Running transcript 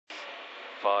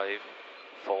5,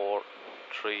 4,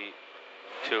 3,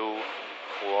 2, 1,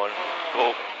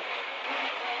 go.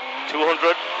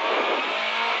 200.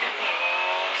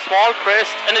 Small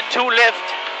crest and a 2 left,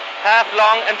 half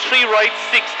long and 3 right,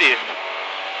 60.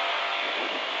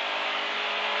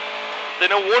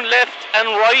 Then a 1 left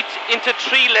and right into 3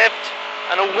 left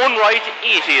and a 1 right,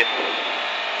 80.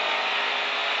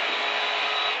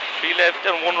 3 left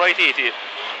and 1 right, 80.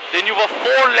 Then you have a 4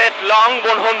 left long,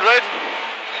 100.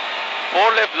 4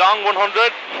 left long,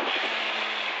 100.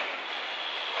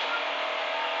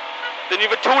 Then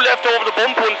you have a 2 left over the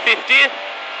bump, 150.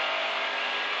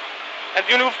 And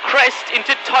you move crest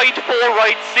into tight 4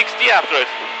 right, 60 after it.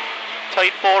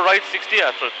 Tight 4 right, 60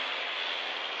 after it.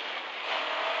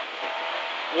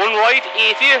 1 right,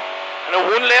 80. And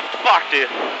a 1 left, 40.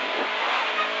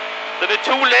 Then a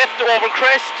 2 left over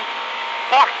crest,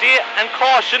 40. And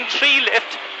caution, 3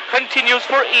 left. Continues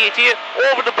for 80.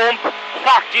 Over the bump, 40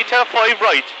 to 5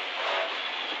 right.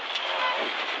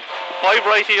 5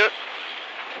 right here.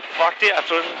 40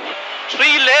 after it.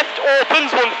 3 left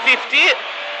opens 150.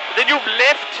 Then you've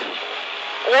left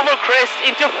over crest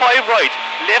into 5 right.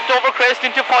 Left over crest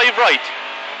into 5 right.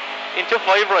 Into 5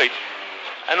 right.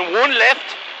 And 1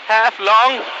 left, half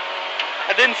long.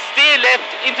 And then stay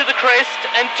left into the crest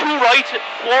and 2 right,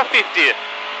 450.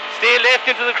 Stay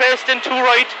left into the crest and 2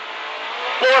 right,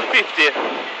 450.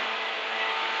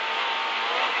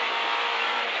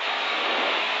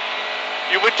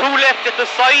 You have 2 left at the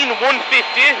sign, 150,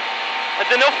 and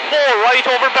then a 4 right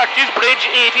over Backy's Bridge,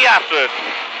 80 after it.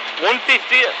 150, 4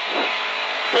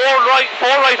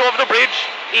 right over the bridge,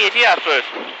 80 after it.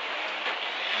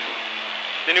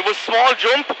 Then you have a small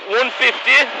jump, 150,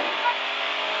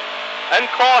 and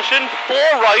caution, 4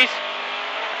 right,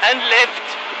 and left,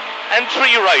 and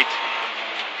 3 right.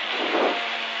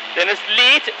 Then it's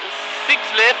late, 6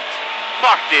 left,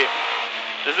 40.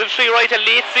 There's a 3 right, a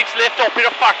late 6 left up here,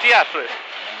 40 after it.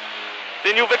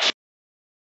 Then you have a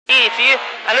 80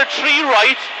 and a 3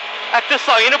 right at the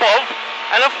sign above,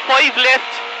 and a 5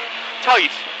 left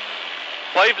tight.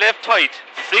 5 left tight.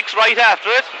 6 right after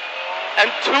it,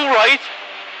 and 2 right,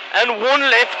 and 1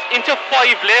 left into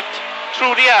 5 left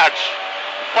through the arch.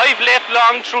 5 left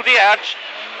long through the arch,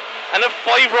 and a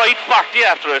 5 right, 40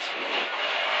 after it.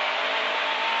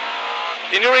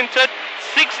 Then you're into 6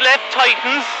 left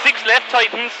tightens, 6 left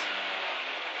tightens,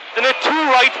 then a 2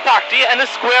 right, 40, and a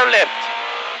square left.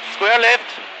 Square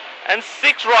left, and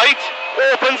 6 right,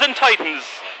 opens and tightens.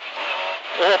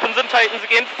 Opens and tightens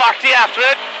again, 40 after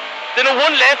it. Then a 1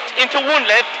 left, into 6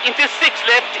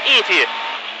 left, 80.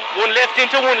 1 left,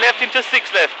 into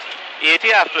 6 left,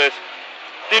 80 after it.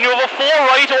 Then you have a 4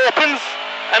 right opens,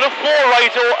 and a 4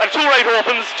 right, and 2 right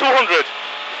opens, 200.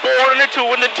 4 and a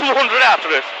 2, and then 200 after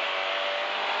it.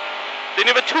 Then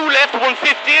you have a 2 left, 150,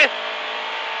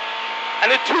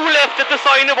 and a 2 left at the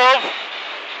sign above.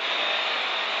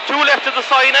 2 left at the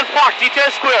sign and 40 to a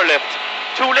square left.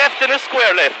 2 left and a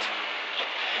square left.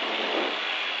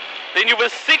 Then you have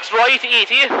a 6 right,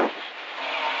 80,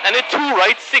 and a 2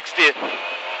 right, 60. 2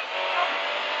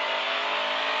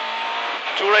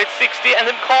 right, 60, and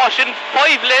then caution,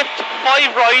 5 left,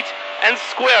 5 right, and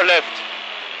square left.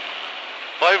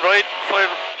 5 right, 5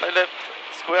 left,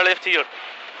 square left here.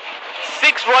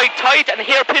 6 right tight and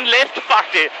hairpin left,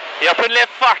 40. Hairpin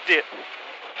left, 40.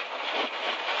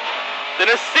 Then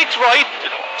a 6 right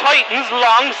tightens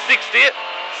long, 60.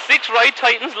 6 right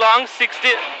tightens long,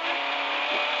 60.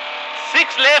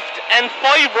 6 left and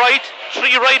 5 right,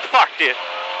 3 right, 40.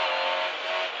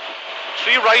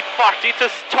 3 right, 40 to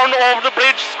turn over the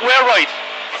bridge, square right,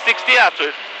 60 after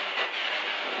it.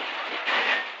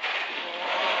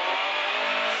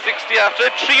 60 after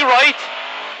it, 3 right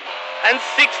and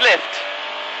 6 left,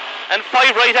 and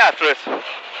 5 right after it.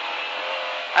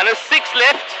 And a 6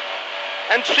 left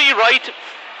and 3 right,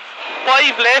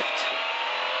 5 left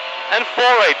and 4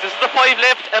 right. This is the 5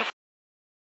 left and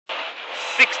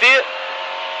 60.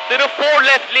 Then a 4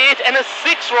 left late and a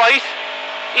 6 right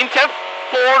into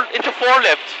 4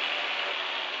 left.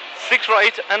 6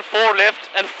 right and 4 left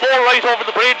and 4 right over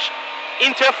the bridge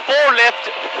into 4 left,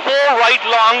 4 right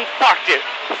long, 40.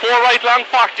 4 right long,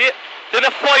 40. Then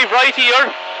a 5 right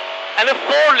here and a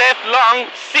 4 left long,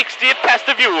 60 past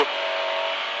the view.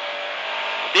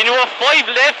 Then you have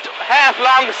 5 left, half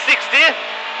long, 60,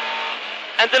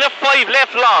 and then a 5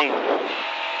 left long.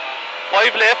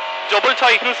 5 left, double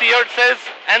tightens here it says,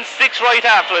 and 6 right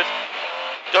after it.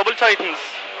 Double tightens.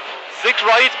 6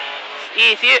 right,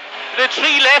 80, then a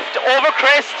 3 left, over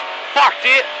crest,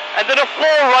 40, and then a 4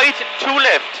 right, 2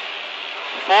 left.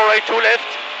 4 right, 2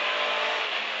 left.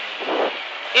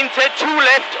 Into 2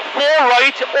 left, 4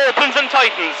 right, opens and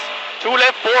tightens. 2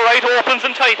 left, 4 right, opens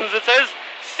and tightens, it says.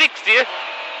 60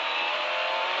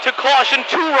 to caution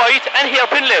 2 right and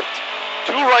hairpin left.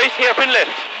 2 right, hairpin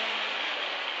left.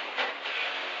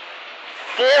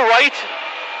 4 right,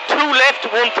 2 left,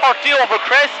 130 over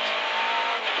crest.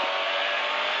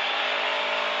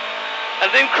 And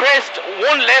then crest,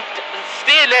 1 left,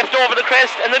 stay left over the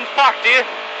crest, and then 40.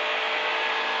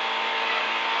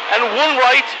 And 1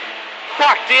 right,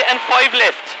 40 and 5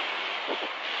 left.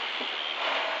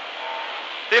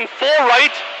 Then 4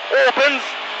 right opens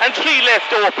and 3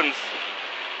 left opens.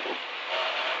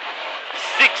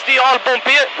 60 all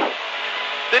bumpy.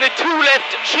 Then a 2 left,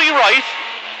 3 right.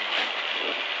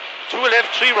 2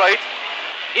 left, 3 right.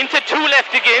 Into 2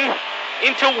 left again.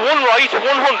 Into 1 right, 100.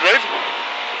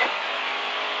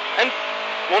 And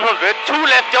 100. 2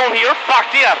 left down here,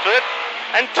 40 after it.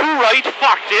 And 2 right,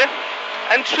 40.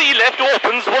 And 3 left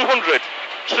opens 100.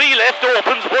 3 left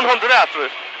opens 100 after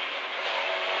it.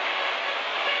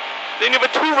 Then you have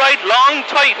a 2 right long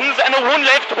tightens and a 1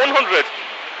 left 100.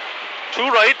 2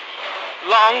 right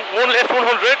long, 1 left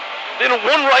 100. Then a 1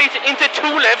 right into 2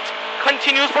 left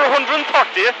continues for 130,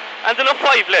 and then a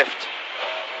 5 left.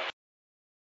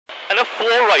 And a 4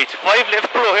 right, 5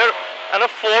 left below here, and a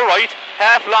 4 right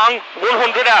half long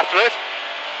 100 after it,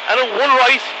 and a 1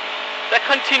 right that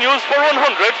continues for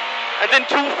 100. And then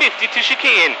 250 to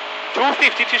chicane.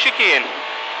 250 to chicane.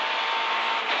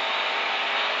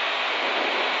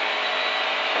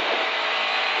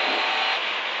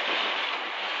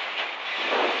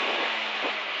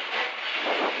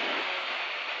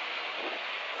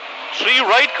 Three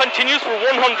right continues for 100.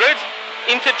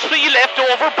 Into 3 left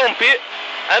over bumpy.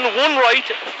 And 1 right,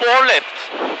 4 left.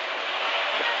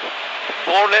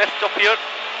 4 left up here.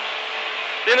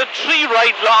 Then a 3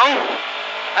 right long.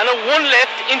 And a 1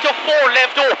 left into 4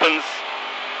 left opens.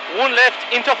 1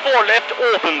 left into 4 left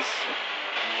opens.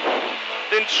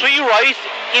 Then 3 right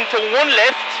into 1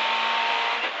 left.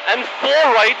 And 4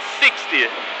 right, 60.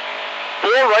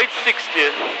 4 right,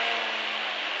 60.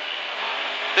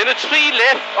 Then a 3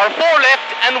 left, or 4 left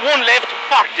and 1 left,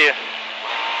 40.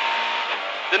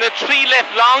 Then a 3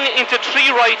 left long into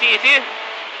 3 right, 80.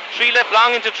 3 left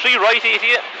long into 3 right, 80.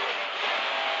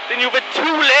 Then you have a 2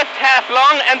 left half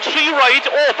long and 3 right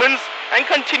opens and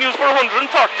continues for 130.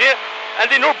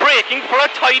 And then you're braking for a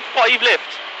tight 5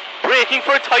 left. Braking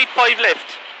for a tight 5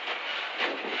 left.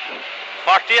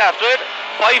 40 after it.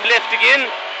 5 left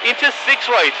again into 6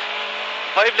 right.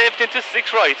 5 left into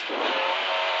 6 right.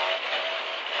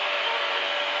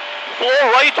 4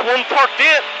 right, 130.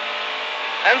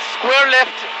 And square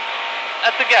left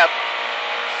at the gap.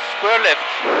 Square left.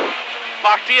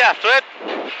 40 after it.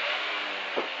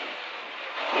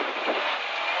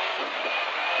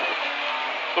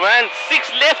 Come on,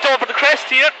 6 left over the crest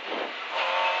here.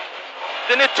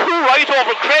 Then a 2 right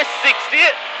over crest, 60.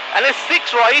 And a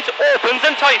 6 right opens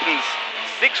and tightens.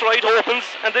 6 right opens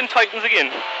and then tightens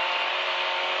again.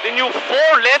 Then you have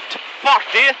 4 left,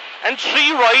 40. And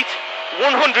 3 right,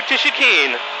 100 to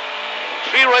chicane.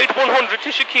 3 right, 100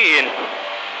 to chicane.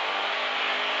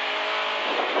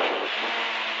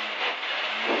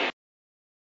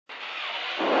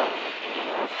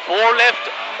 Four left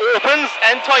opens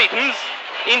and tightens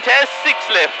into a 6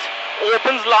 left.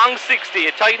 Opens long 60.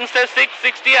 It tightens to 6,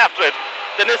 60 after it.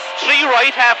 Then a 3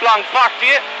 right half long 40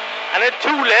 and a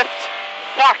 2 left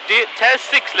 40 to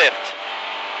 6 left.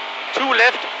 2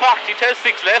 left 40 to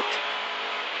 6 left.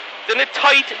 Then a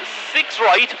tight 6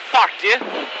 right 40.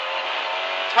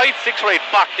 Tight 6 right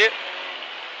 40.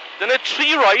 Then a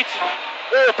 3 right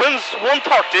opens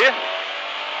 130.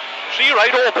 3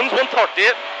 right opens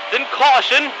 130. Then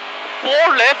caution 4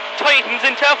 left tightens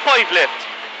into a 5 left.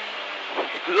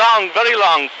 Long, very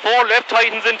long. 4 left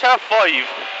tightens into a 5.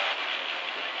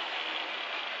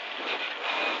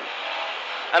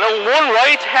 And a 1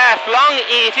 right half long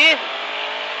 80.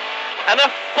 And a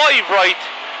 5 right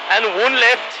and 1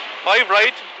 left. 5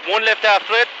 right, 1 left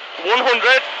after it. 100.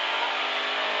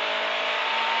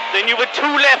 Then you have a 2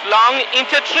 left long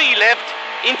into 3 left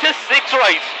into 6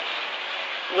 right.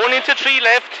 1 into 3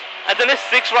 left and then a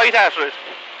 6 right after it.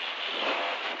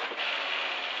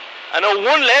 And a 1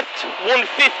 left, 150.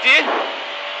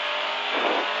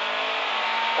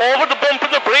 Over the bump of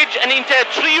the bridge and into a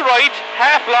 3 right,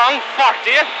 half long,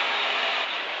 40.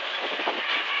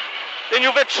 Then you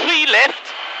have a 3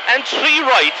 left and 3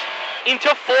 right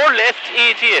into 4 left,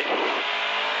 80.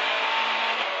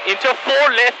 Into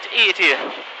 4 left, 80.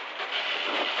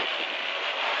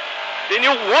 Then you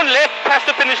have 1 left past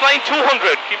the finish line,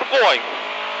 200. Keep it going.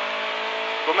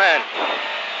 Good man.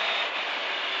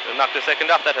 They'll knock the second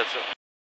off that,